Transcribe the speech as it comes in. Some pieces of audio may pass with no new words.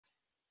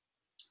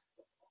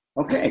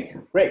Okay,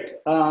 great.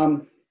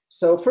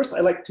 So first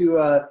I'd like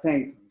to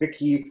thank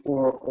Vicki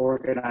for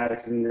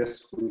organizing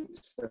this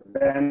week's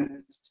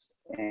event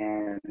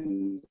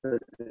and the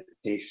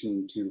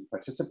invitation to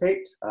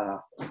participate. My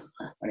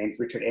name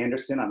is Richard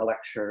Anderson. I'm a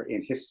lecturer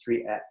in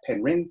history at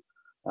Penryn.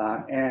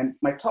 And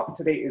my talk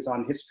today is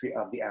on history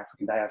of the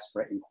African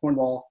diaspora in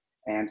Cornwall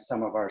and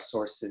some of our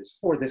sources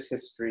for this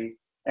history.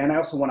 And I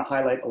also want to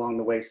highlight along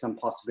the way some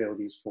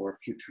possibilities for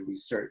future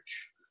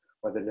research,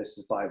 whether this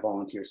is by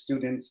volunteer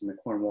students in the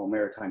Cornwall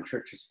Maritime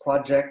Churches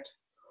Project,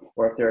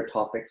 or if there are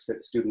topics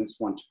that students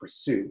want to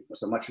pursue.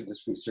 So much of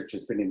this research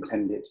has been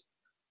intended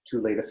to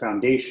lay the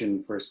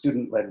foundation for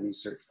student-led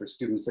research for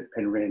students at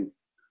Penryn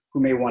who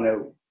may want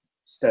to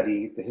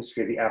study the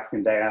history of the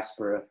African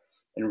diaspora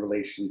in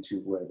relation to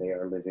where they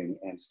are living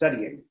and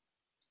studying.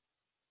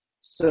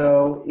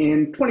 So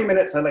in 20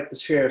 minutes, I'd like to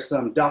share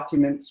some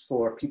documents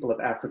for people of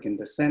African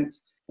descent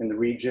in the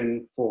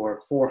region for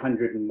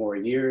 400 and more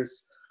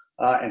years,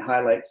 and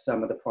highlight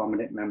some of the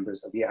prominent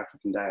members of the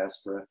African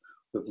diaspora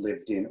who have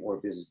lived in or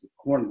visited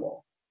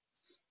Cornwall.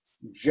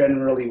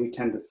 Generally, we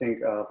tend to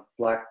think of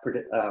Black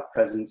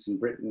presence in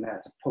Britain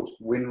as a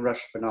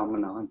post-Windrush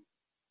phenomenon,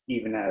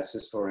 even as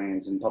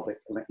historians and public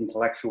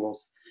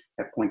intellectuals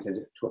have pointed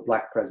to a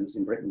Black presence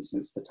in Britain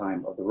since the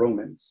time of the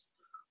Romans.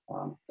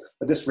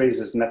 But this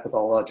raises the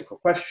methodological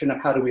question of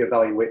how do we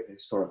evaluate the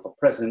historical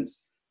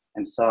presence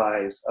and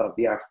size of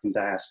the African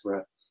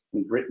diaspora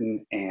in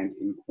Britain and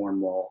in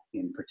Cornwall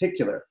in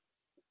particular.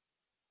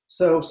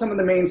 So some of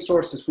the main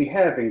sources we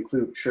have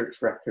include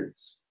church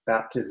records,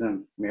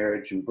 baptism,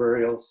 marriage and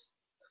burials,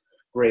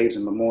 graves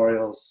and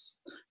memorials,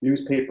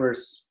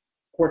 newspapers,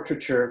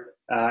 portraiture,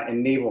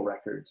 and naval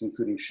records,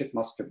 including ship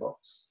muster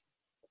books.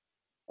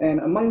 And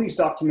among these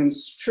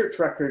documents, church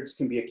records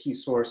can be a key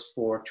source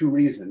for two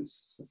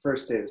reasons. The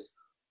first is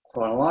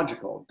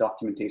chronological.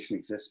 Documentation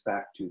exists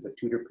back to the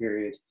Tudor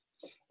period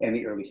and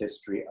the early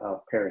history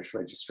of parish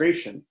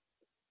registration.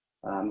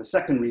 The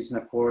second reason,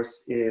 of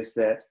course, is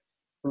that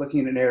we're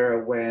looking at an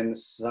era when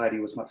society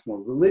was much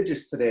more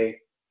religious today.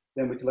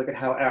 Then we can look at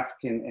how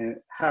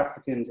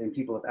Africans and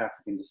people of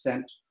African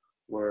descent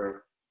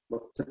were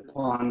looked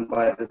upon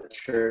by the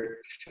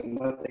church and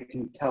what they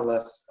can tell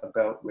us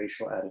about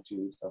racial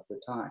attitudes of the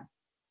time.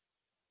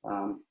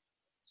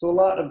 So a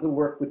lot of the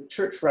work with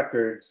church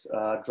records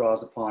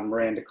draws upon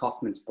Miranda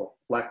Kaufman's book,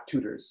 Black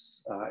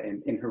Tudors.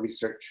 And in her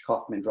research,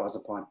 Kaufman draws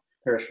upon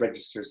parish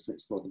registers to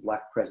explore the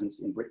Black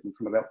presence in Britain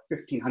from about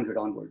 1500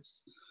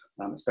 onwards,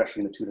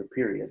 especially in the Tudor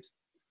period.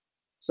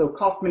 So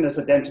Kaufman has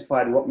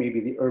identified what may be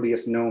the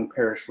earliest known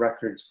parish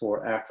records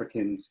for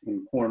Africans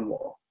in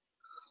Cornwall.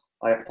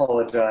 I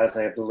apologize,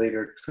 I have the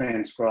later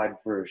transcribed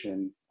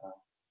version.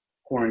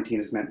 Quarantine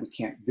has meant we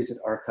can't visit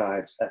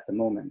archives at the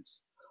moment.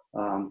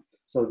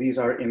 So these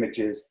are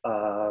images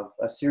of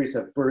a series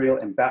of burial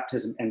and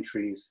baptism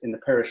entries in the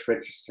parish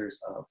registers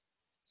of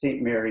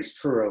St. Mary's,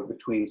 Truro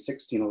between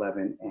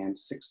 1611 and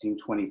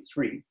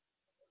 1623,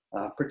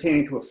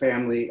 pertaining to a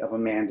family of a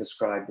man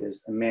described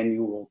as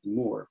Emmanuel the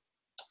Moor.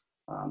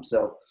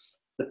 So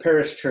the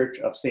parish church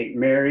of St.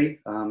 Mary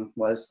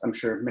was, I'm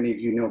sure many of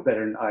you know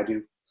better than I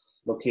do,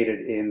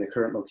 located in the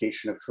current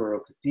location of Truro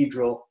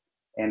Cathedral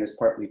and is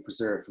partly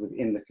preserved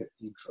within the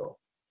cathedral.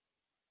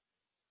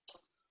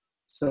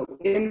 So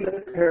in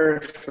the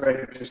parish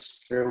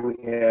register, we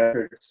have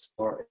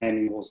for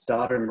Emmanuel's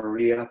daughter,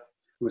 Maria,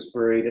 who was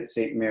buried at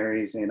St.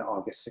 Mary's in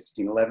August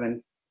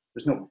 1611.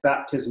 There's no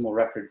baptismal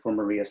record for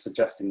Maria,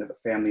 suggesting that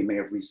the family may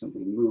have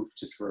recently moved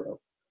to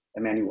Truro.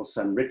 Emmanuel's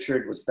son,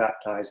 Richard, was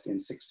baptized in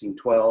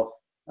 1612,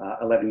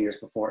 11 years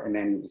before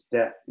Emmanuel's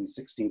death in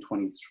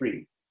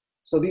 1623.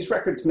 So these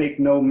records make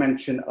no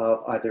mention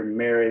of either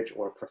marriage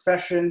or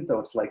profession, though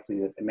it's likely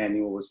that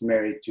Emmanuel was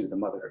married to the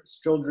mother of his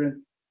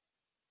children.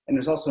 And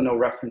there's also no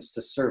reference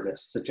to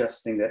service,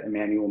 suggesting that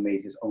Emmanuel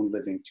made his own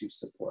living to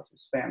support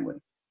his family.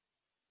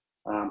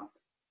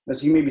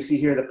 As you maybe see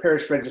here, the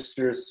parish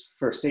registers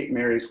for St.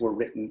 Mary's were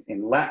written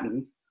in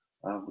Latin,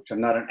 which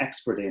I'm not an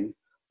expert in,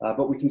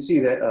 but we can see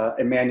that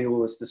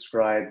Emmanuel is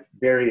described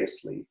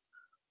variously.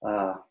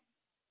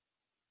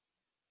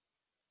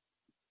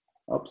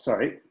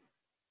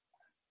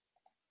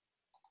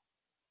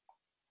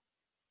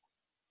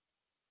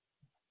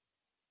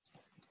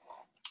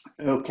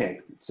 Okay,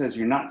 it says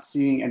you're not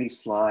seeing any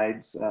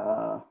slides.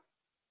 I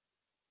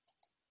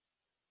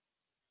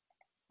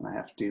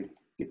have to,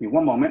 give me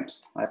one moment.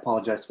 I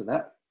apologize for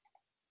that.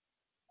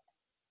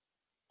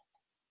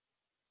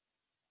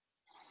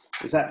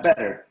 Is that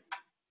better?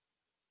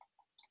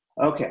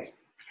 Okay.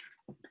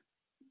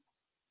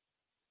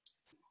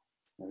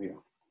 There we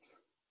go.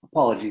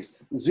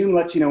 Apologies. Zoom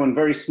lets you know in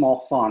very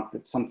small font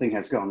that something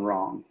has gone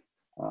wrong.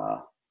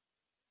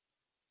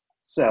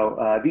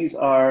 These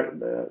are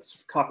the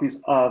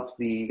copies of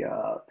the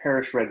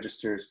parish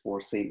registers for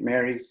St.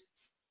 Mary's.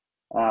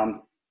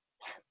 And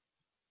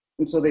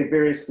so they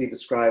variously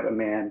describe a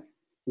man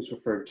who's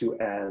referred to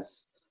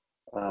as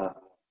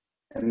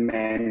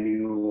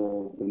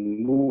Emmanuel the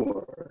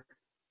Moor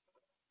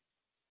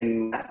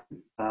in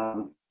Latin,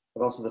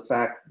 but also the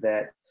fact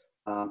that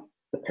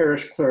the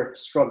parish clerk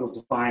struggled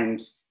to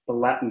find the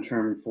Latin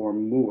term for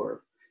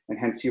Moor, and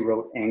hence he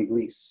wrote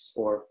Anglese,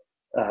 or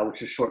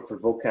which is short for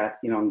vocat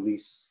in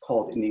Anglese,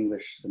 called in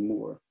English the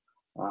Moor.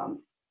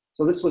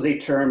 So this was a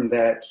term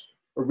that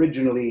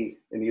originally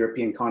in the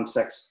European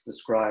context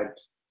described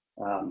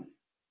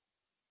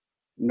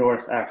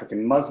North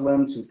African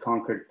Muslims who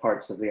conquered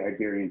parts of the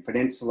Iberian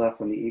Peninsula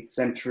from the 8th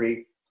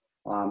century.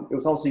 It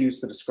was also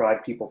used to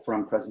describe people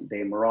from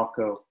present-day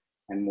Morocco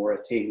and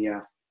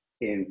Mauritania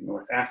in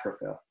North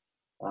Africa.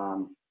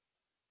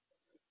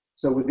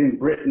 So within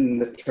Britain,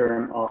 the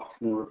term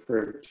often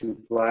referred to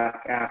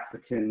Black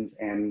Africans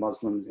and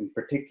Muslims in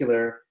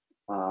particular.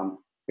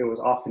 It was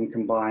often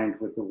combined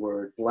with the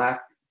word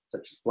black,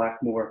 such as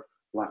Blackmoor,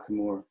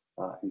 Blackamoor,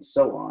 and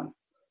so on.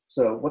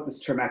 So what this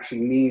term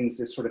actually means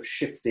is sort of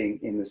shifting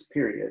in this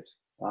period.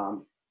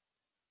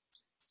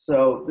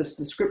 So this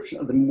description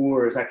of the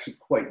Moor is actually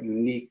quite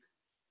unique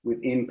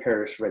within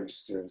parish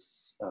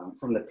registers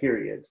from the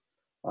period.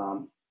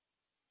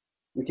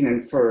 We can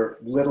infer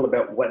little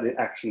about what it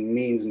actually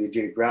means in the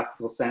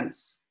geographical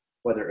sense,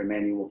 whether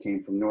Emmanuel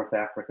came from North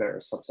Africa or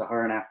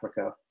Sub-Saharan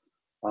Africa.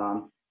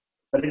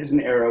 But it is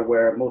an era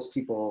where most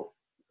people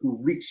who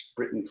reached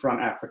Britain from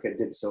Africa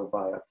did so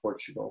via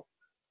Portugal,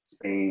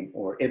 Spain,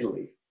 or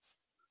Italy.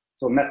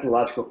 So a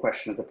methodological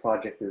question of the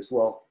project is,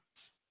 well,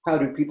 how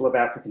do people of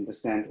African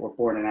descent or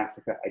born in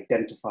Africa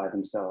identify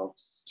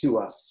themselves to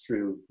us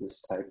through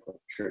this type of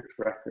church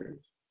record?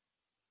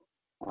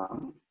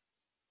 And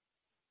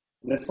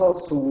it's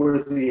also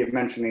worthy of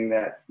mentioning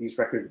that these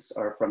records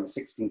are from the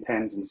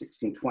 1610s and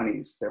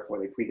 1620s, therefore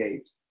they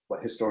predate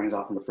what historians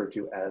often refer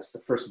to as the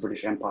first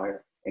British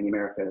Empire in the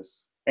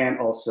Americas, and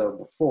also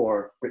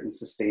before Britain's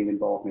sustained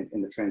involvement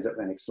in the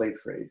transatlantic slave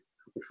trade,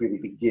 which really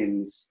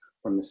begins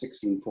from the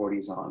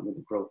 1640s on with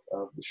the growth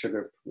of the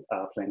sugar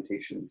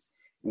plantations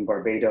in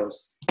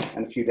Barbados,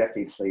 and a few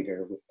decades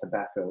later with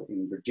tobacco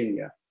in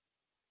Virginia.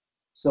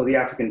 So the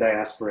African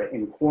diaspora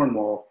in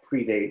Cornwall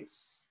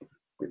predates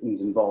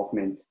Britain's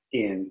involvement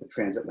in the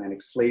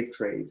transatlantic slave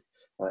trade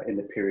in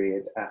the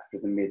period after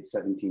the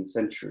mid-17th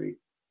century.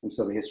 And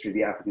so the history of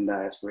the African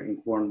diaspora in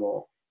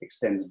Cornwall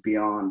extends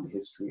beyond the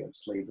history of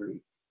slavery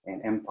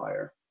and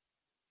empire.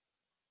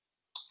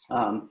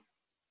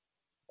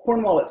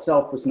 Cornwall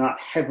itself was not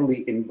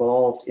heavily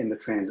involved in the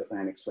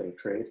transatlantic slave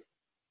trade.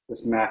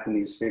 This map and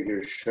these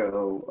figures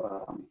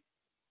show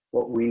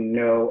what we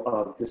know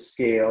of the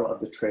scale of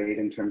the trade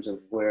in terms of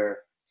where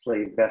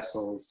slave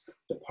vessels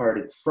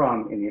departed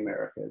from in the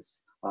Americas,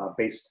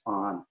 based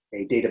on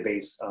a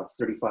database of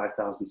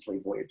 35,000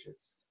 slave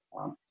voyages.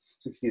 So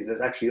you see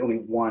there's actually only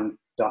one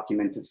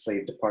documented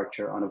slave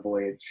departure on a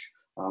voyage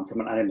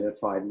from an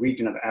unidentified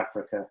region of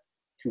Africa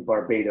to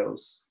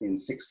Barbados in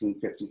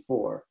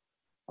 1654.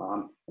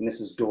 And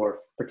this is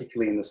dwarfed,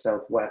 particularly in the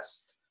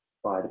Southwest,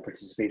 by the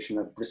participation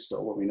of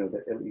Bristol, where we know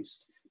that at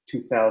least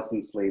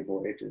 2,000 slave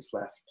voyages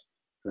left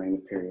during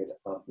the period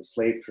of the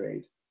slave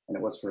trade. And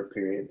it was for a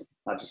period,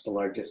 not just the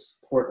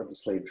largest port of the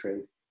slave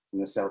trade in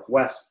the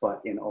Southwest,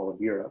 but in all of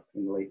Europe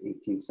in the late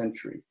 18th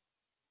century.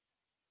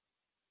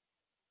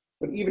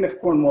 But even if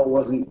Cornwall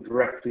wasn't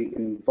directly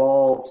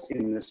involved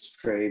in this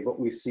trade, what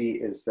we see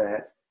is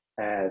that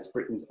as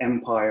Britain's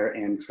empire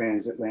and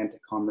transatlantic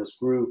commerce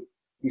grew,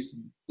 we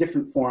see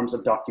different forms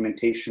of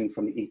documentation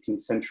from the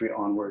 18th century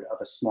onward of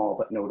a small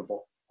but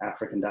notable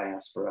African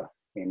diaspora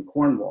in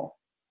Cornwall.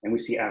 And we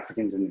see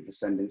Africans and their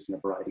descendants in a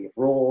variety of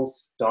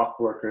roles: dock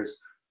workers,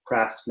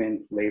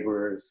 craftsmen,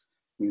 laborers,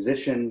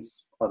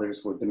 musicians.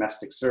 Others were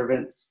domestic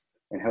servants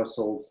and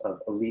households of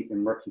elite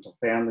and mercantile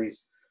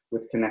families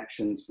with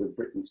connections with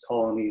Britain's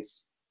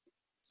colonies.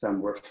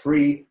 Some were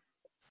free,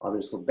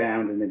 others were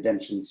bound and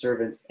indentured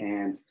servants,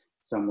 and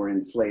some were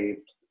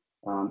enslaved.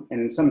 And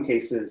in some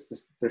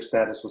cases, their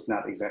status was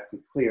not exactly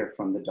clear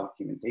from the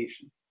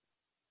documentation.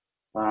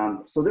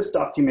 So this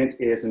document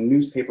is a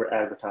newspaper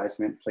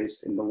advertisement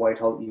placed in the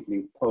Whitehall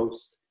Evening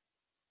Post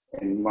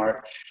in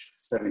March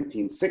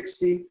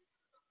 1760.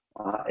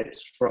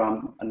 It's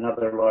from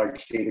another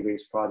large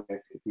database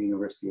project at the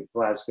University of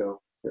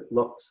Glasgow that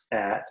looks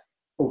at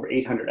over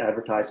 800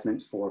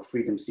 advertisements for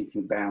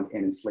freedom-seeking bound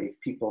and enslaved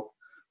people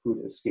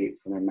who'd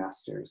escaped from their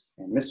masters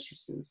and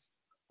mistresses.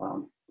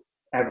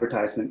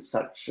 Advertisements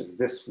such as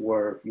this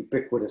were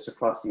ubiquitous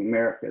across the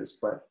Americas,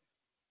 but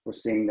we're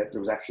seeing that there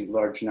was actually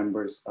large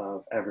numbers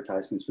of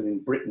advertisements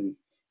within Britain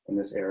in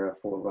this era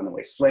for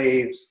runaway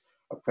slaves,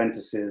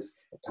 apprentices,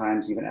 at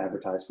times even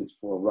advertisements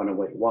for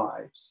runaway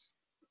wives.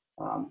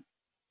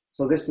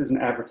 So this is an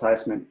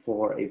advertisement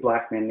for a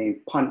Black man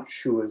named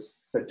Punch, who was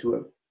said to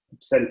have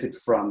absented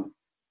from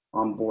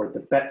on board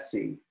the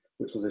Betsy,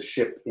 which was a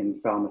ship in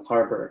Falmouth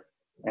Harbor,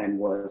 and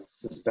was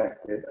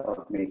suspected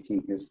of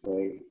making his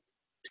way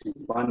to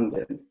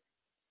London.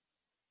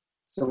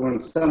 So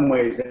in some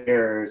ways,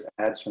 there's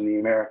ads from the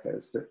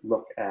Americas that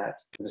look at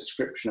the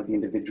description of the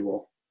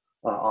individual,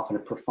 often a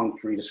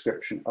perfunctory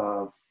description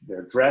of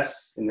their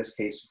dress, in this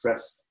case,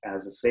 dressed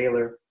as a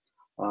sailor,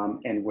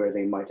 and where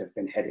they might have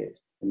been headed,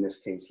 in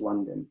this case,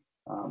 London.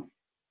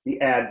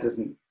 The ad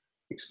doesn't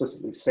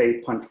explicitly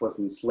say Punch was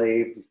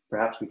enslaved.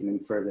 Perhaps we can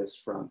infer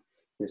this from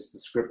his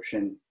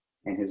description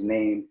and his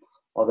name,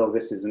 although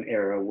this is an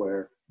era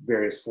where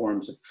various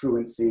forms of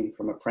truancy,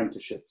 from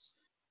apprenticeships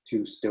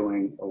to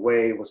stowing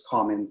away, was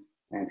common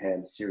and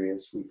had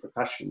serious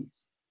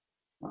repercussions.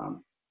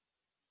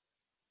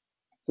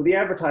 So the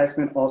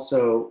advertisement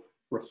also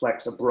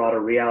reflects a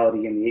broader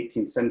reality in the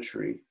 18th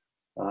century,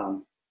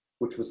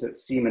 which was that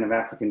seamen of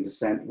African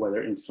descent,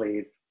 whether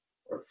enslaved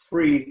or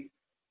free,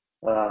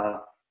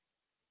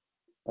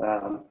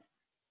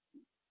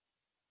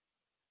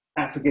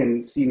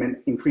 African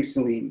seamen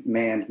increasingly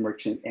manned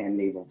merchant and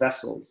naval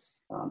vessels.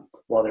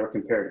 While there were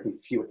comparatively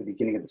few at the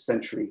beginning of the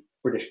century,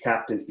 British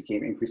captains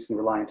became increasingly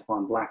reliant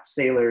upon Black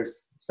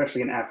sailors,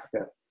 especially in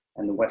Africa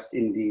and the West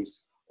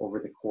Indies, over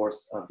the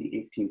course of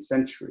the 18th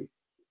century.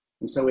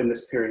 And so in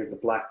this period, the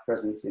Black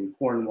presence in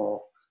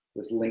Cornwall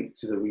was linked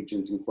to the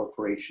region's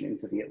incorporation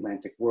into the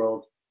Atlantic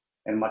world,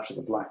 and much of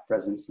the Black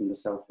presence in the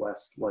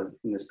Southwest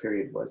in this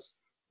period was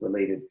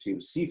related to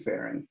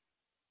seafaring.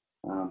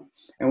 And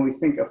when we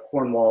think of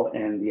Cornwall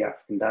and the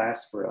African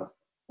diaspora,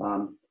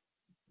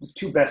 the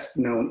two best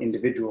known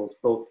individuals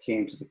both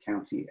came to the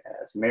county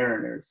as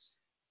mariners.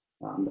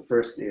 The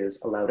first is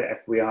Olaudah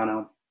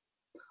Equiano,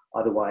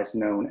 otherwise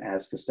known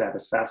as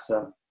Gustavus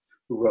Vassa,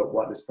 who wrote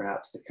what is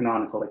perhaps the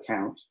canonical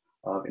account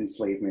of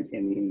enslavement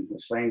in the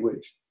English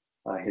language,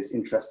 his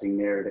interesting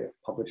narrative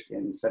published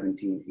in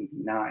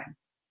 1789.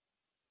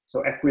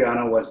 So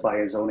Equiano was, by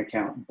his own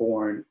account,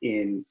 born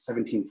in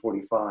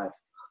 1745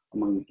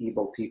 among the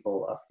Igbo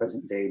people of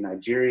present-day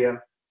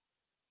Nigeria,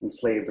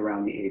 enslaved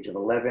around the age of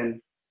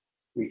 11,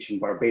 reaching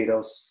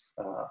Barbados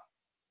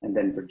and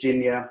then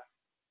Virginia,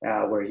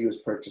 where he was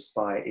purchased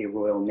by a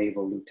Royal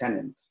Naval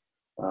lieutenant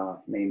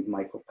named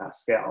Michael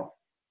Pascal.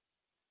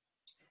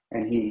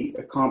 And he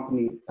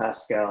accompanied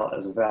Pascal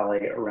as a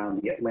valet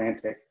around the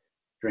Atlantic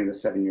during the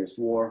 7 Years'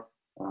 War,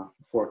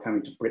 before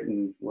coming to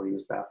Britain, where he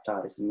was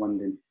baptized in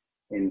London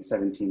in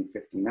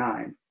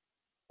 1759.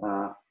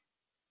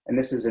 And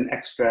this is an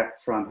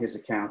extract from his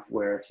account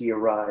where he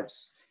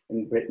arrives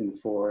in Britain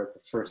for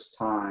the first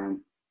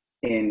time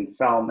in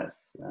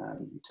Falmouth.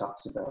 He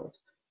talks about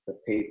the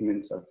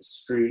pavements of the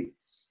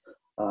streets,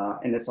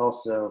 and it's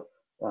also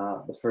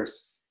the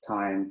first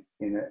time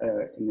in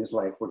his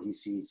life where he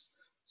sees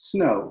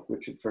snow,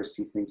 which at first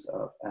he thinks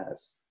of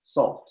as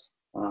salt.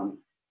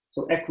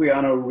 So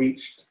Equiano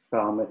reached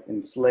Falmouth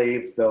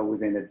enslaved, though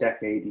within a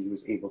decade he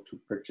was able to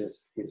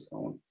purchase his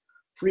own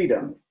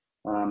freedom.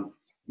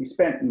 He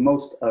spent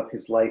most of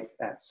his life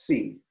at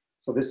sea.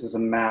 So this is a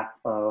map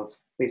of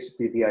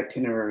basically the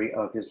itinerary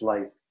of his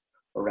life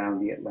around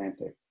the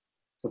Atlantic.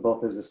 So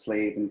both as a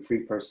slave and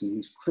free person,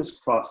 he's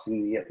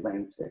crisscrossing the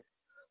Atlantic.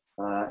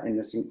 And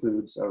this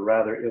includes a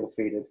rather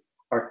ill-fated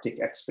Arctic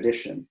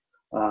expedition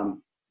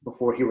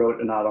before he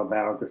wrote an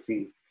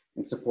autobiography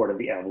in support of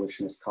the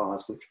abolitionist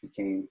cause, which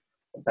became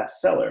a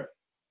bestseller.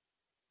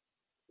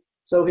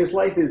 So his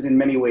life is in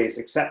many ways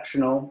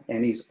exceptional,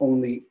 and he's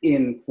only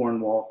in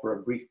Cornwall for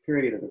a brief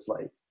period of his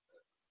life.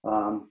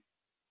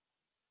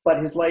 But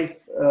his life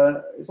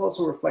is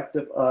also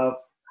reflective of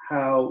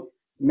how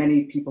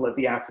many people of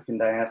the African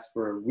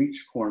diaspora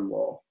reached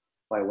Cornwall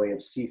by way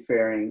of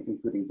seafaring,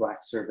 including Black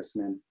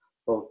servicemen,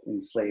 both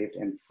enslaved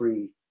and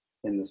free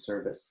in the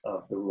service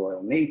of the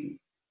Royal Navy.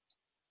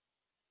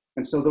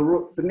 And so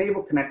the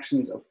naval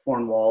connections of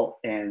Cornwall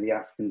and the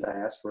African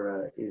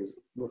diaspora is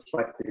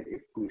reflected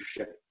if we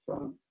shift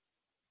from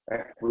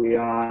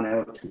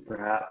Equiano to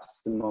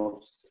perhaps the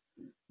most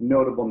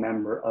notable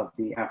member of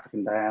the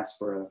African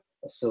diaspora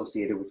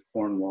associated with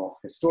Cornwall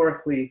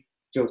historically,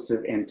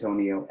 Joseph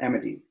Antonio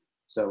Emedy.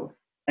 So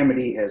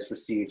Emedy has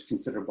received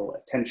considerable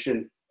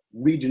attention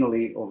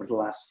regionally over the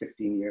last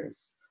 15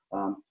 years,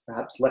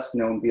 perhaps less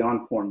known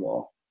beyond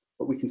Cornwall,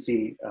 but we can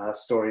see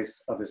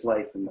stories of his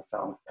life in the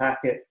Falmouth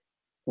Packet,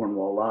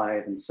 Cornwall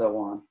Live, and so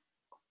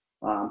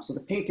on. So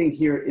the painting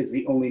here is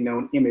the only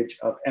known image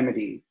of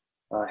Emedy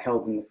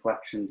held in the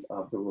collections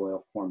of the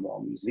Royal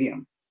Cornwall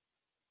Museum.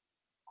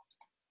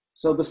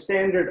 So the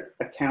standard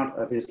account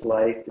of his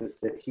life is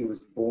that he was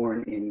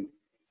born in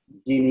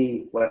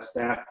Guinea, West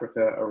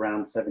Africa,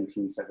 around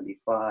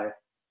 1775,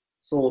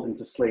 sold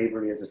into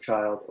slavery as a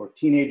child or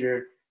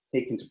teenager,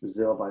 taken to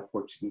Brazil by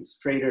Portuguese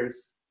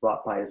traders,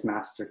 brought by his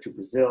master to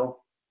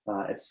Brazil.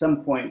 At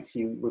some point,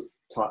 he was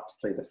taught to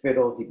play the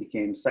fiddle. He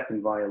became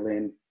second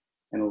violin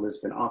in a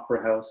Lisbon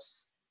opera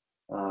house.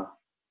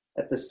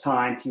 At this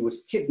time, he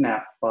was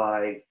kidnapped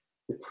by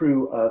the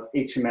crew of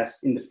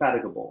HMS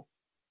Indefatigable,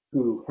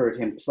 who heard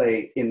him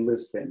play in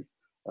Lisbon,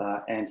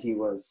 and he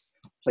was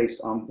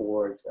placed on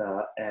board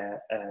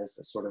as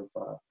a sort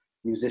of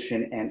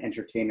musician and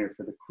entertainer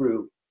for the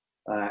crew,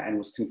 and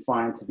was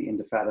confined to the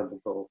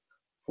Indefatigable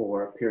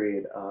for a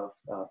period of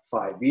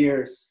 5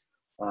 years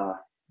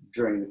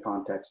during the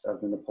context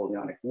of the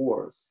Napoleonic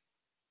Wars.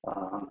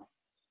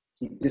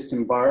 He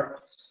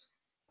disembarked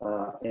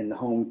in the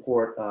home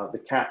port of the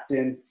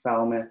Captain,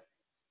 Falmouth,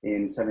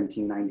 in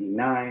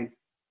 1799,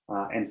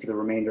 and for the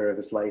remainder of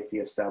his life, he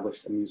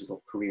established a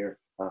musical career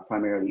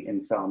primarily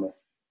in Falmouth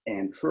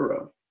and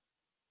Truro.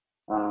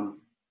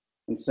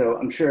 And so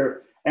I'm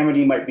sure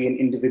Amity might be an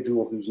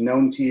individual who's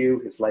known to you.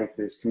 His life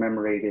is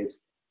commemorated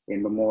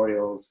in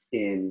memorials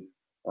in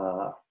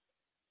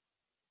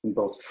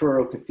both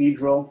Truro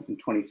Cathedral in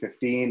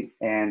 2015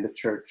 and the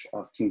Church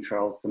of King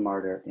Charles the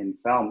Martyr in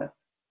Falmouth.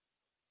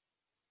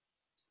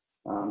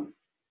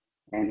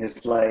 And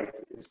his life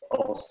is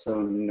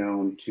also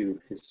known to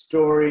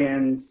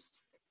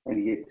historians, and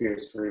he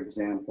appears, for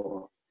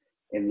example,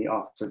 in the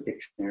Oxford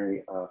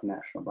Dictionary of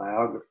National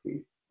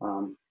Biography.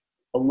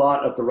 A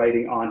lot of the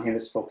writing on him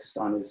is focused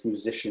on his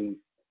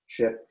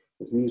musicianship,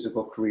 his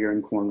musical career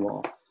in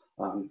Cornwall.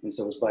 And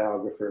so his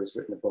biographer has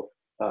written a book,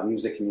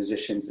 Music and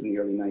Musicians in the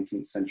Early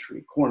 19th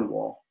Century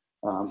Cornwall.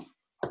 And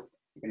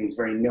he's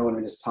very known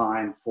in his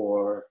time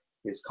for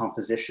his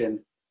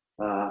composition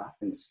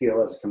and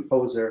skill as a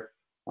composer,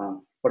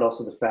 but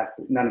also the fact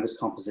that none of his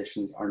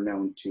compositions are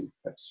known to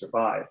have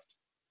survived.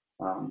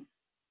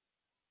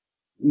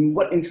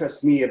 What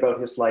interests me about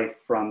his life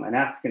from an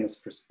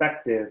Africanist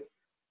perspective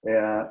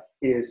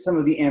is some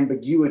of the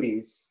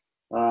ambiguities,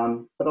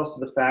 but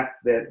also the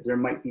fact that there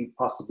might be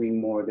possibly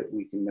more that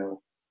we can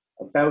know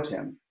about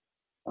him.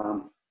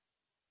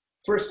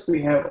 First,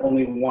 we have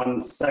only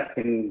one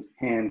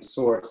second-hand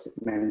source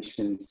that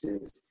mentions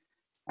his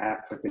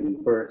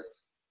African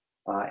birth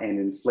and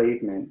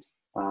enslavement.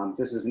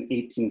 This is an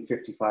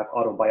 1855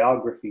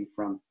 autobiography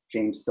from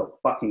James Silk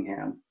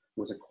Buckingham,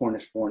 who was a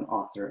Cornish-born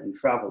author and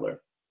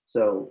traveler.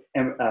 So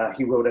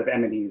he wrote of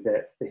Amity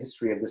that the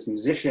history of this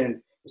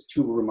musician is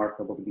too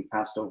remarkable to be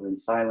passed over in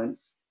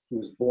silence. He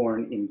was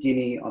born in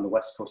Guinea on the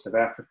west coast of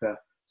Africa,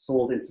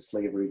 sold into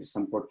slavery to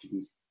some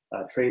Portuguese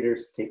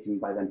traders, taken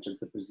by them to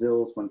the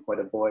Brazils when quite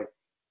a boy,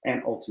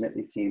 and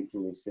ultimately came to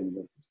Lisbon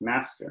with his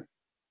master.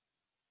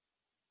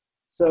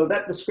 So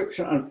that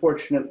description,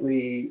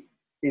 unfortunately,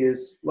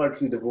 is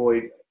largely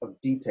devoid of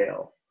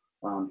detail.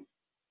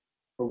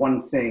 For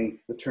one thing,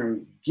 the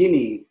term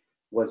Guinea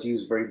was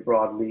used very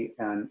broadly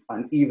and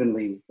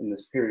unevenly in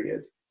this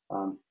period.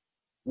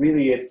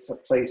 Really, it's a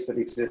place that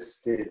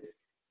existed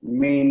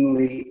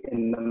mainly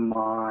in the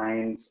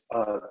minds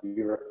of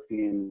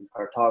European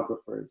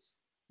cartographers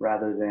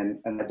rather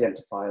than an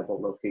identifiable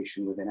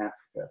location within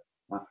Africa.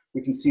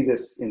 We can see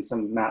this in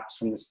some maps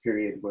from this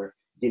period where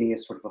Guinea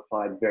is sort of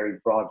applied very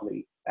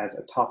broadly as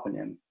a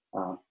toponym.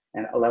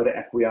 And Alauda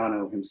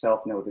Equiano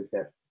himself noted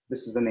that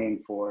this is a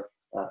name for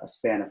a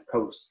span of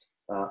coast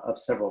of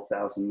several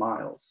thousand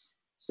miles.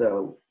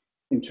 So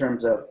in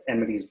terms of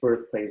Amity's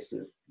birthplace,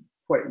 there's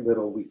quite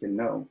little we can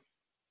know.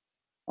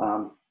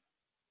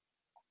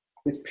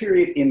 This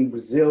period in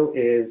Brazil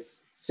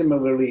is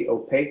similarly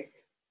opaque.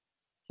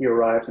 He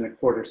arrived in a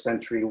quarter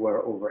century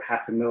where over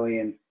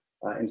 500,000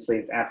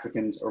 enslaved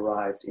Africans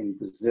arrived in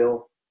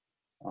Brazil,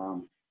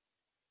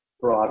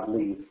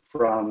 broadly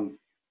from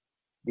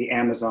the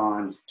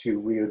Amazon to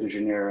Rio de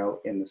Janeiro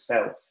in the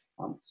south.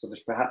 So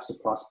there's perhaps a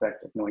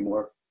prospect of knowing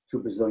more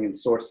through Brazilian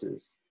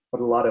sources,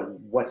 but a lot of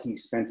what he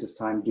spent his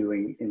time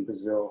doing in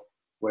Brazil,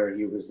 where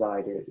he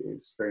resided,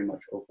 is very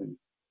much open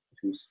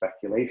to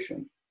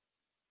speculation.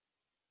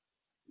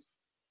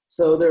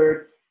 So there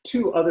are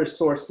two other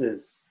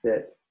sources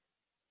that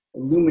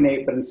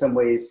illuminate, but in some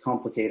ways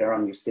complicate our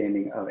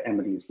understanding of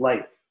Amity's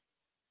life.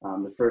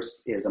 The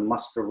first is a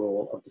muster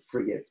roll of the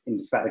frigate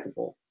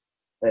Indefatigable,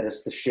 that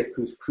is the ship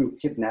whose crew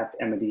kidnapped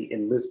Amity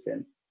in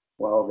Lisbon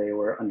while they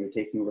were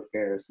undertaking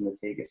repairs in the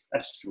Tagus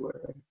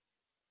estuary.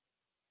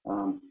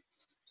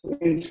 So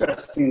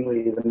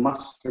interestingly, the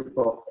muster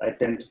book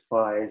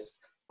identifies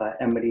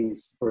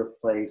Amity's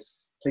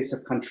birthplace, place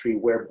of country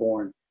where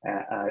born,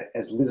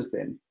 as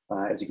Lisbon,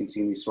 as you can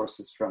see in these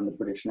sources from the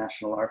British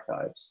National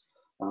Archives,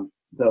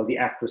 though the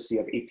accuracy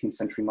of 18th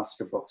century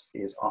muster books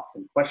is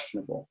often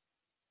questionable.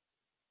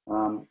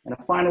 And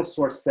a final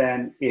source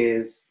then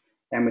is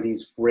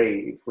Amity's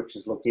grave, which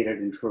is located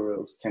in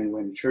Truro's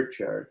Kenwyn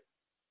churchyard.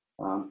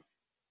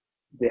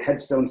 The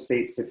headstone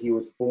states that he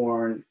was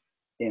born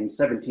in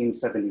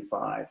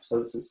 1775. So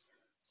this is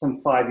some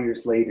 5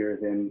 years later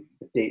than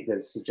the date that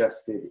is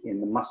suggested in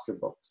the muster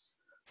books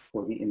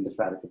for the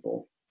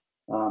Indefatigable.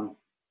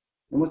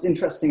 And what's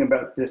interesting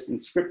about this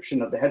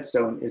inscription of the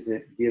headstone is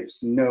it gives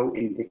no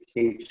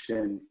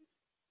indication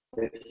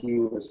that he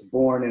was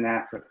born in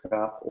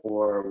Africa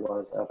or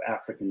was of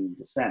African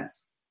descent.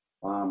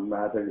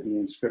 Rather, the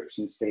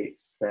inscription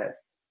states that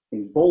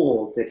in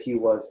bold that he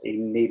was a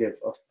native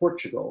of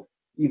Portugal,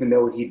 even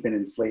though he'd been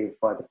enslaved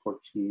by the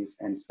Portuguese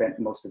and spent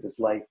most of his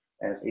life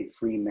as a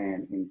free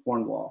man in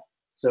Cornwall.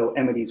 So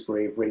Amity's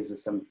grave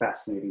raises some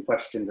fascinating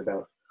questions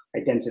about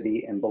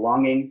identity and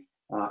belonging.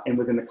 And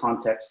within the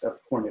context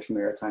of Cornish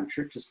Maritime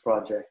Churches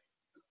Project,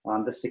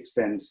 this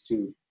extends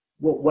to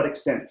what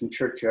extent can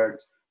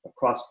churchyards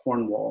across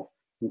Cornwall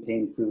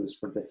contain clues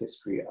for the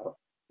history of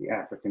the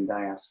African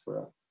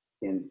diaspora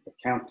in the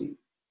county.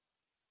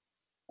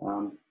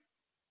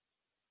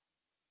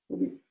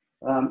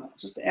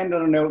 Just to end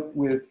on a note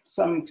with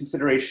some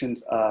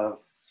considerations of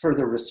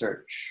further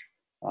research.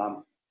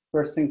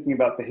 First, thinking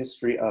about the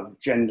history of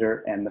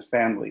gender and the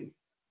family.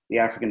 The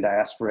African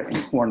diaspora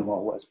in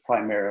Cornwall was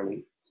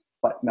primarily,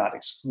 but not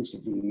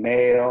exclusively,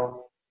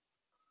 male.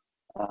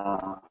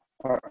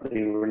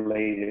 partly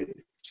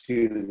related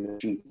to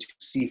the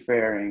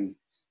seafaring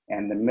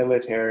and the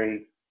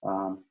military,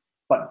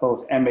 but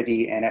both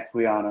Emedy and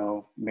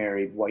Equiano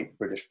married white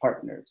British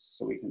partners,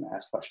 so we can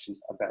ask questions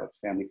about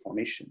family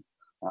formation.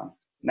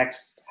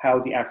 Next, how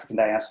the African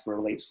diaspora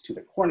relates to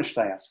the Cornish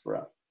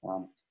diaspora,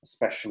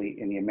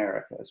 especially in the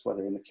Americas,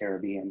 whether in the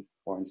Caribbean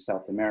or in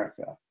South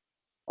America.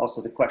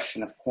 Also the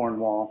question of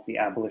Cornwall, the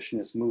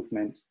abolitionist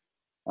movement,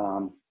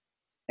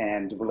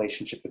 and the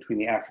relationship between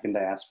the African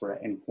diaspora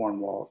and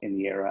Cornwall in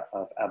the era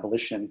of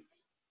abolition.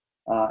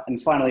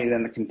 And finally,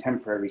 then the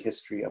contemporary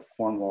history of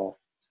Cornwall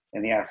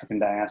and the African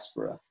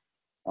diaspora.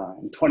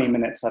 In 20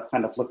 minutes, I've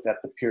kind of looked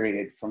at the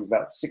period from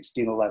about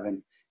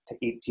 1611 to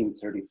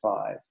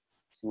 1835.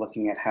 So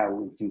looking at how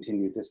we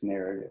continue this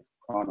narrative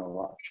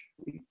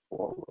chronologically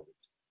forward.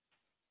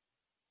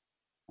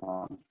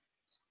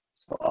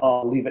 So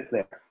I'll leave it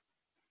there.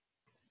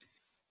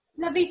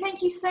 Lovely,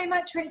 thank you so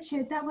much,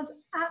 Richard. That was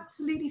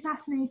absolutely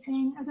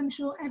fascinating, as I'm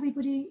sure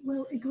everybody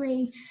will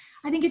agree.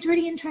 I think it's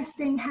really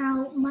interesting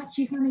how much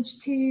you've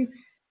managed to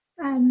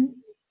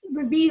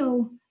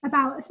reveal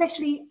about,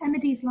 especially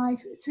Emedy's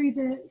life, through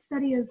the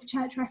study of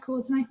church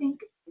records. And I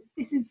think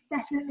this is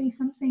definitely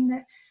something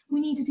that we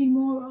need to do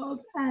more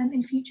of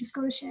in future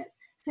scholarship.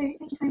 So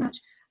thank you so much.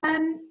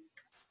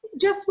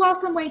 Just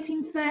whilst I'm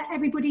waiting for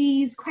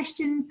everybody's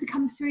questions to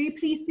come through,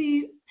 please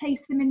do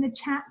place them in the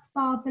chat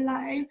bar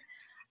below.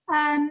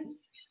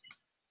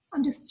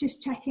 I'm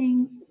just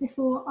checking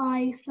before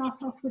I start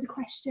off with a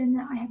question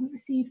that I haven't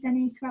received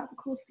any throughout the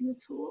course of your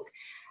talk.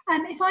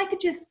 If I could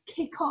just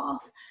kick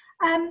off,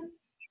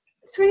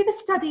 through the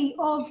study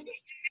of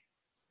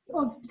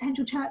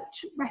potential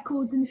church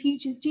records in the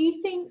future, do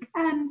you think,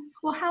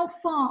 or how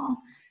far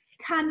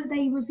can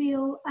they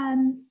reveal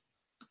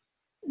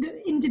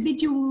the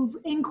individuals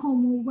in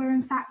Cornwall were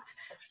in fact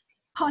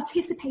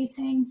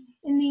participating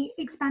in the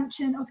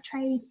expansion of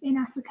trade in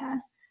Africa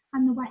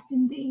and the West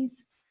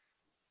Indies?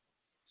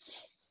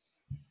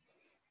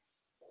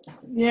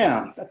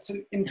 Yeah, that's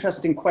an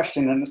interesting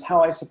question, and it's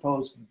how I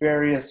suppose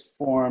various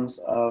forms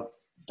of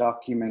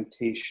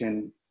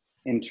documentation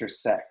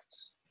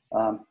intersect.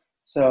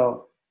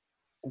 So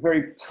a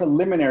very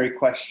preliminary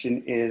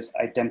question is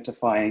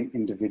identifying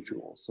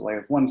individuals. So I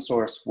have one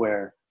source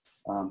where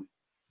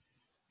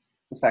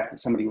the fact that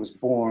somebody was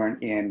born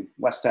in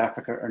West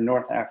Africa or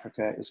North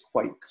Africa is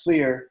quite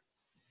clear.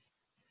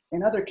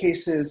 In other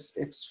cases,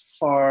 it's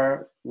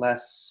far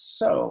less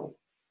so.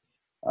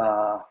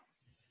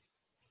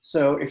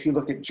 So if you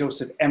look at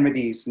Joseph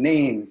Emedy's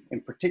name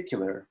in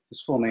particular,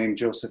 his full name,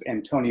 Joseph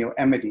Antonio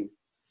Emedy,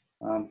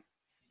 and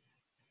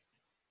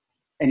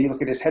you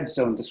look at his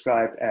headstone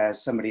described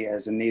as somebody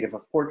as a native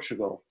of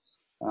Portugal,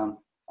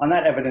 on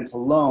that evidence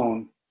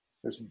alone,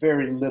 there's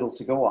very little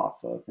to go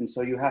off of. And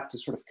so you have to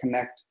sort of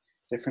connect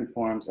different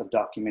forms of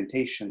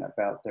documentation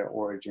about their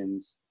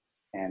origins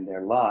and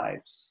their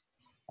lives.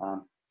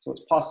 So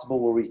it's possible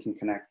where we can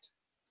connect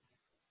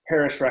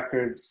parish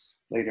records,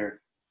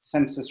 later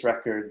census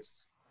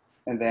records,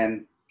 and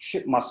then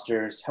ship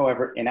musters,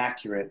 however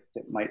inaccurate,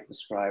 that might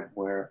describe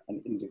where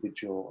an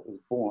individual is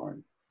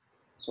born.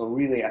 So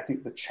really, I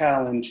think the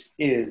challenge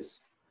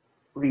is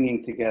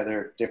bringing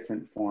together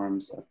different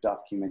forms of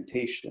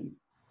documentation.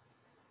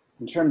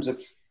 In terms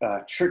of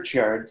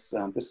churchyards,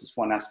 this is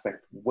one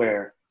aspect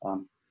where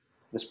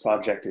this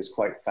project is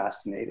quite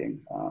fascinating.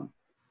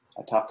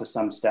 I talked to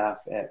some staff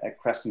at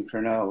Crescent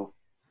Curnow,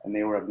 and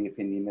they were of the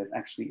opinion that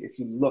actually, if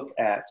you look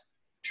at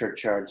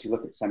churchyards, you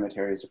look at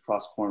cemeteries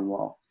across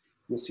Cornwall,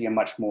 you'll see a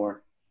much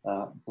more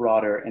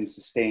broader and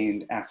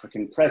sustained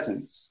African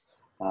presence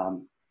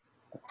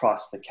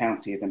across the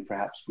county than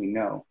perhaps we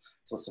know.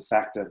 So it's a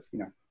fact of,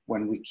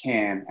 when we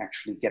can,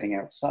 actually getting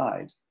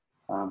outside.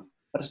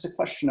 But it's a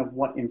question of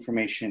what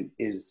information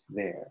is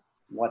there,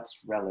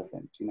 what's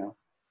relevant,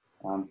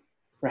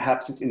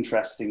 Perhaps it's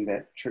interesting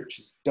that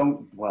churches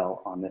don't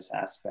dwell on this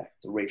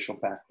aspect, the racial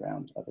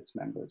background of its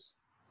members.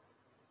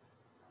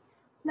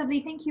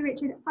 Lovely, thank you,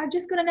 Richard. I've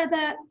just got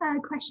another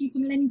question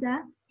from Linda,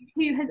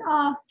 who has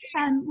asked,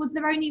 was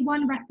there only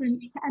one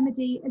reference to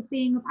Emedy as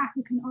being of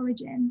African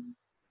origin?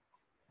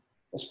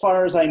 As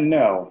far as I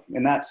know,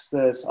 and that's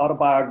this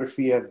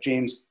autobiography of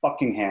James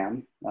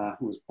Buckingham,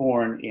 who was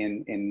born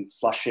in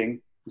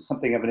Flushing, was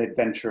something of an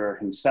adventurer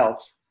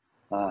himself,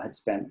 had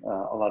spent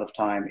a lot of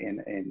time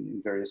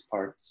in various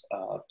parts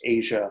of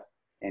Asia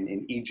and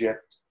in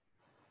Egypt.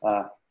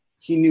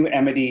 He knew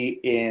Emedy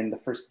in the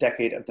first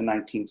decade of the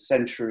 19th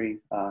century.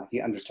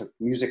 He undertook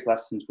music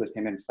lessons with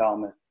him in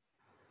Falmouth.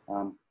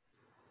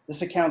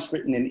 This account's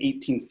written in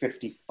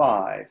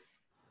 1855.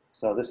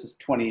 So this is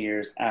 20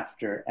 years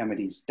after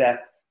Emedy's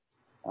death.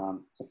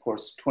 It's of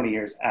course 20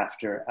 years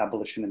after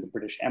abolition in the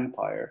British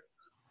Empire.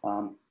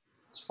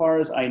 As far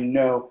as I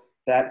know,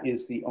 that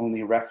is the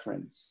only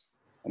reference.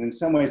 And in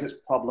some ways it's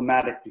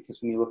problematic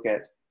because when you look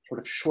at sort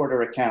of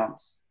shorter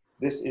accounts,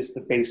 this is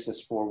the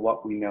basis for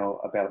what we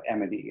know about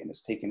Emedy and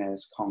is taken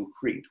as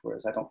concrete,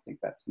 whereas I don't think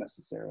that's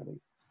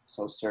necessarily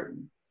so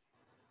certain.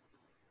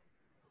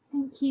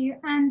 Thank you.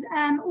 And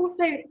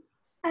also,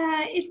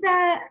 is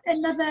there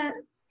another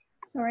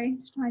sorry,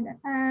 just trying to,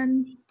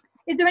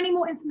 is there any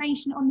more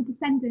information on the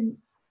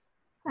descendants,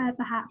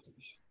 perhaps?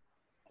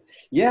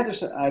 Yeah,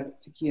 I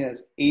think he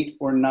has 8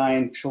 or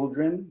 9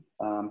 children.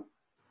 You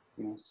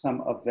know,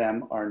 some of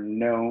them are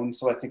known.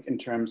 So I think in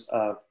terms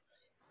of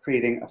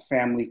creating a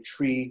family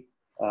tree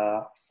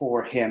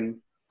for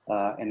him,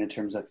 and in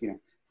terms of, you know,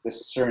 the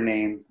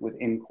surname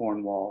within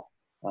Cornwall,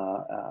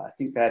 I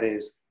think that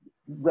is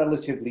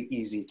relatively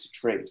easy to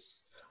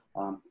trace.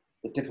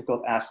 The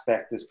difficult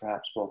aspect is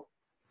perhaps, well,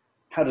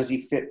 how does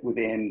he fit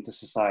within the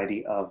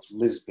society of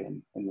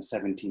Lisbon in the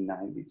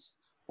 1790s?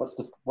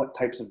 What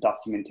types of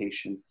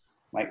documentation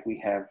might we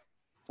have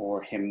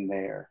for him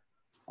there?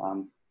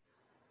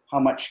 How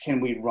much can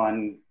we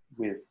run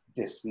with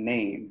this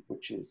name,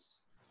 which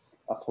is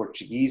a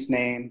Portuguese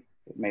name?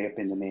 It may have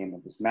been the name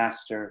of his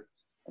master.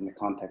 In the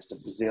context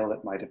of Brazil,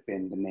 it might have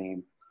been the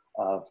name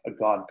of a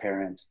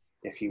godparent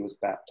if he was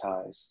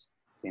baptized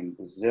in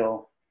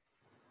Brazil.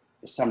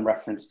 There's some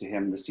reference to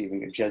him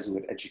receiving a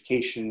Jesuit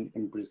education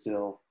in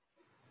Brazil.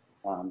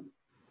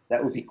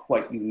 That would be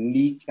quite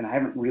unique, and I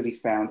haven't really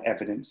found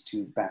evidence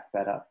to back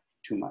that up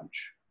too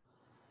much.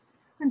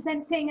 I'm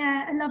sensing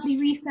a lovely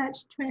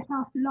research trip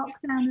after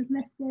lockdown is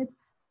lifted.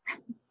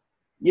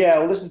 Yeah,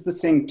 well, this is the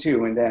thing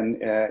too. And then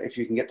if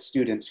you can get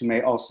students who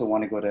may also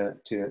want to go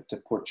to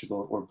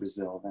Portugal or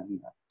Brazil,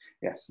 then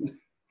yes.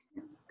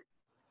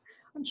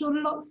 I'm sure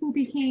lots will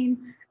be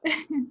keen.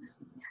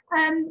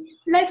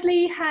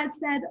 Leslie has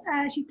said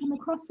she's come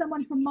across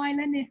someone from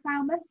Milan near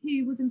Falmouth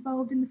who was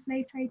involved in the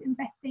slave trade,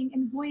 investing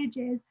in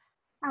voyages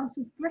out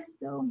of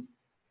Bristol.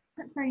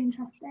 That's very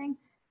interesting.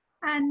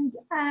 And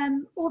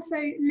also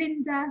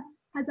Linda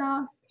has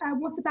asked,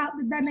 what about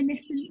the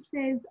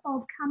reminiscences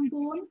of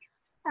Camborne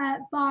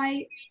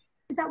by,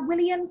 is that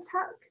William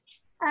Tuck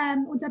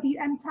or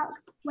W.M. Tuck,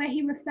 where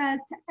he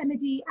refers to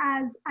Emady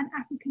as an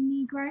African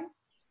Negro?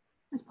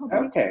 That's probably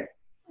Okay.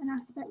 an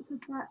aspect of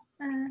that.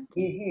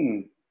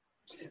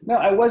 No,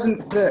 I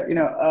wasn't,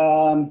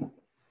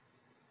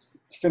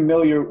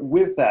 familiar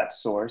with that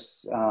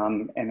source,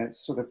 and it's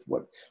sort of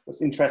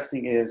what's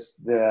interesting is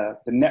the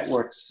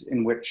networks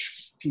in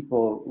which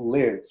people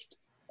lived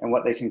and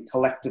what they can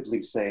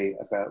collectively say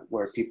about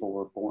where people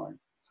were born.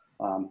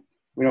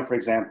 We know, for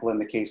example, in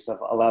the case of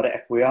Olaudah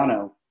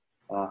Equiano,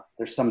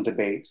 there's some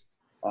debate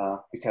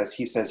because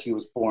he says he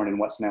was born in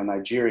what's now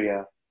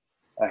Nigeria.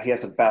 He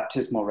has a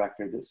baptismal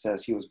record that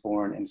says he was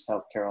born in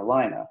South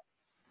Carolina.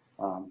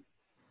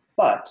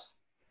 But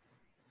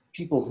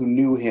people who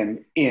knew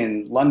him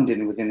in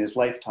London within his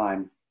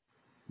lifetime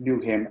knew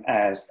him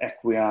as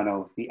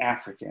Equiano the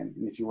African.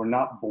 And if you were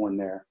not born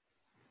there,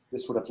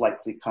 this would have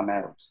likely come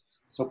out.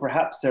 So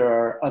perhaps there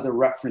are other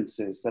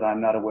references that I'm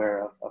not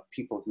aware of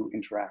people who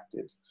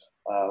interacted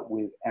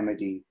with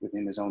Emady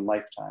within his own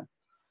lifetime.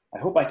 I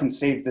hope I can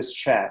save this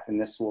chat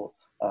and this will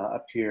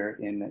appear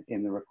in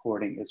the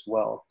recording as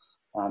well,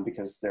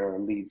 because there are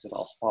leads that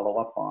I'll follow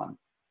up on.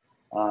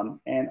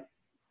 And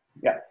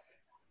yeah,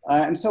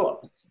 and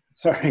so,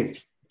 sorry.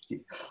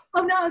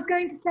 Oh no, I was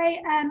going to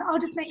say, I'll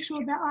just make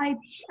sure that I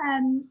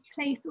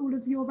place all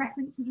of your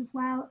references as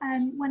well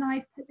when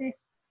I put this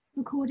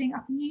recording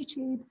up on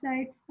YouTube. So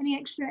any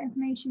extra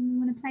information you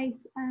want to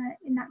place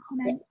in that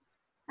comment,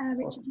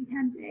 Richard, you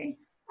can do.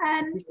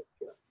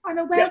 I'm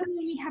aware we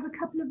only have a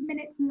couple of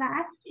minutes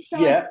left. So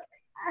yeah,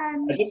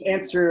 I didn't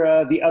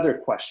answer the other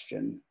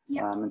question.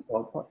 Yeah.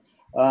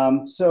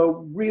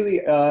 So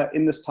really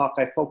in this talk,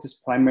 I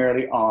focused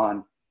primarily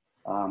on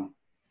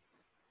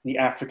the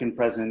African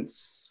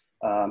presence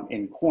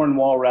in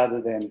Cornwall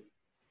rather than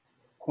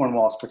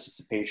Cornwall's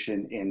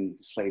participation in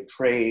the slave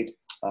trade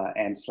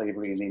and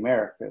slavery in the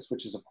Americas,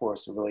 which is of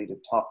course a related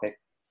topic.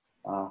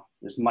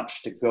 There's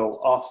much to go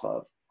off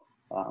of.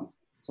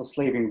 So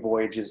slaving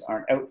voyages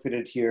aren't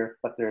outfitted here,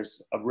 but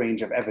there's a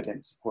range of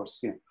evidence. Of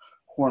course,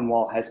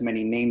 Cornwall has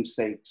many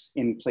namesakes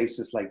in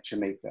places like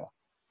Jamaica.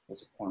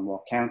 There's a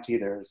Cornwall County,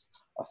 there's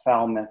a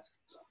Falmouth,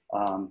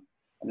 and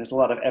there's a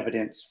lot of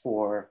evidence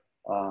for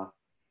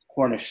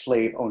Cornish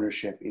slave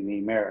ownership in the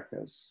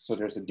Americas. So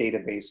there's a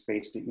database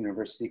based at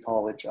University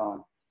College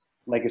on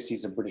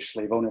legacies of British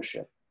slave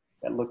ownership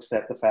that looks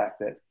at the fact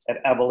that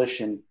at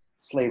abolition,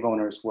 slave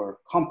owners were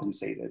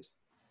compensated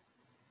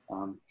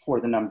for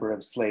the number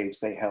of slaves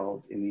they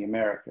held in the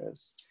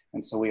Americas.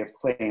 And so we have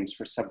claims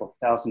for several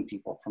thousand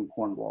people from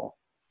Cornwall.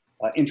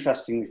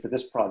 Interestingly, for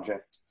this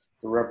project,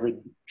 the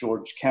Reverend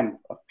George Kemp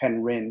of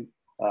Penryn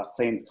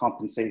claimed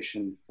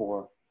compensation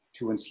for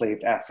 2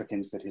 enslaved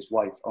Africans that his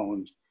wife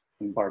owned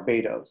in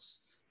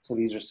Barbados. So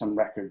these are some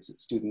records that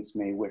students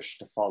may wish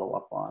to follow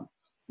up on,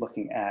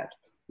 looking at,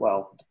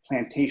 well, the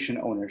plantation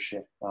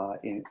ownership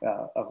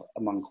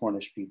among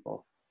Cornish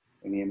people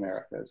in the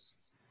Americas.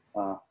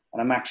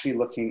 And I'm actually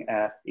looking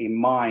at a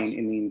mine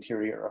in the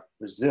interior of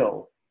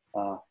Brazil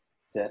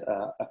that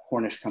a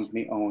Cornish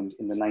company owned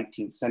in the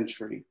 19th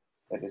century,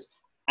 that is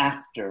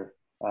after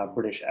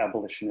British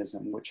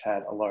abolitionism, which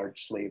had a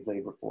large slave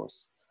labor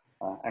force.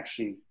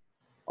 Actually,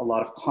 a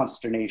lot of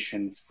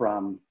consternation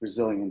from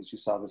Brazilians who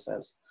saw this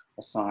as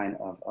a sign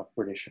of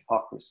British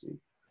hypocrisy.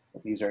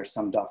 But these are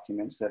some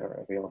documents that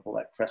are available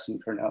at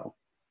Crescent Cornell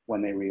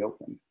when they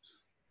reopen.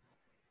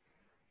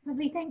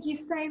 Lovely, thank you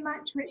so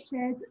much,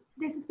 Richard.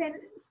 This has been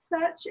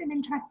such an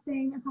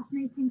interesting and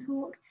fascinating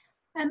talk.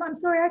 I'm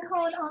sorry I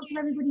can't answer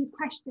everybody's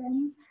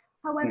questions.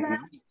 However,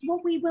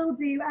 what we will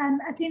do,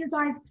 as soon as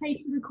I've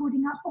placed the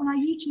recording up on our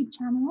YouTube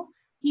channel,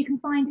 you can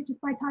find it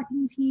just by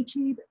typing into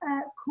YouTube,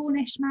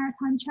 Cornish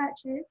Maritime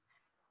Churches.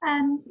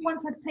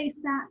 Once I've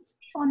placed that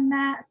on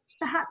there,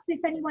 perhaps if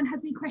anyone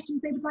has any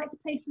questions they would like to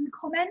place in the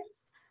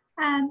comments,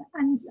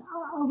 and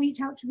I'll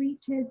reach out to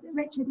Richard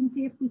and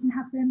see if we can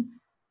have them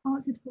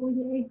answered for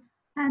you.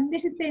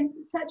 This has been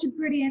such a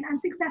brilliant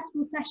and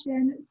successful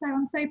session, so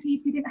I'm so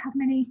pleased we didn't have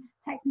many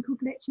technical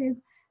glitches.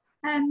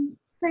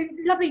 So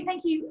lovely,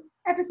 thank you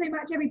ever so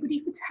much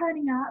everybody for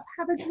turning up.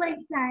 Have a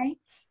great day,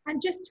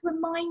 and just to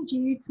remind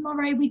you,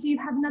 tomorrow we do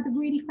have another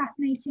really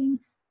fascinating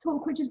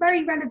talk which is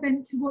very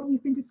relevant to what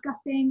you've been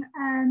discussing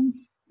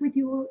with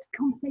your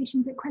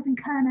conversations at Crescent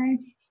Cornell,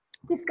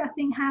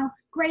 discussing how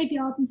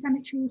graveyards and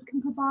cemeteries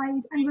can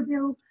provide and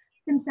reveal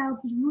themselves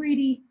as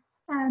really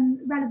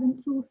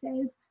relevant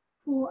sources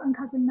for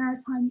uncovering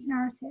maritime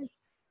narratives.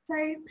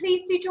 So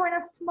please do join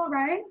us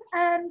tomorrow,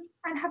 and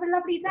have a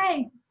lovely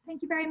day.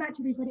 Thank you very much,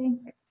 everybody.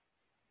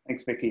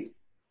 Thanks, Vicky.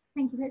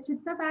 Thank you,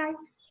 Richard. Bye-bye.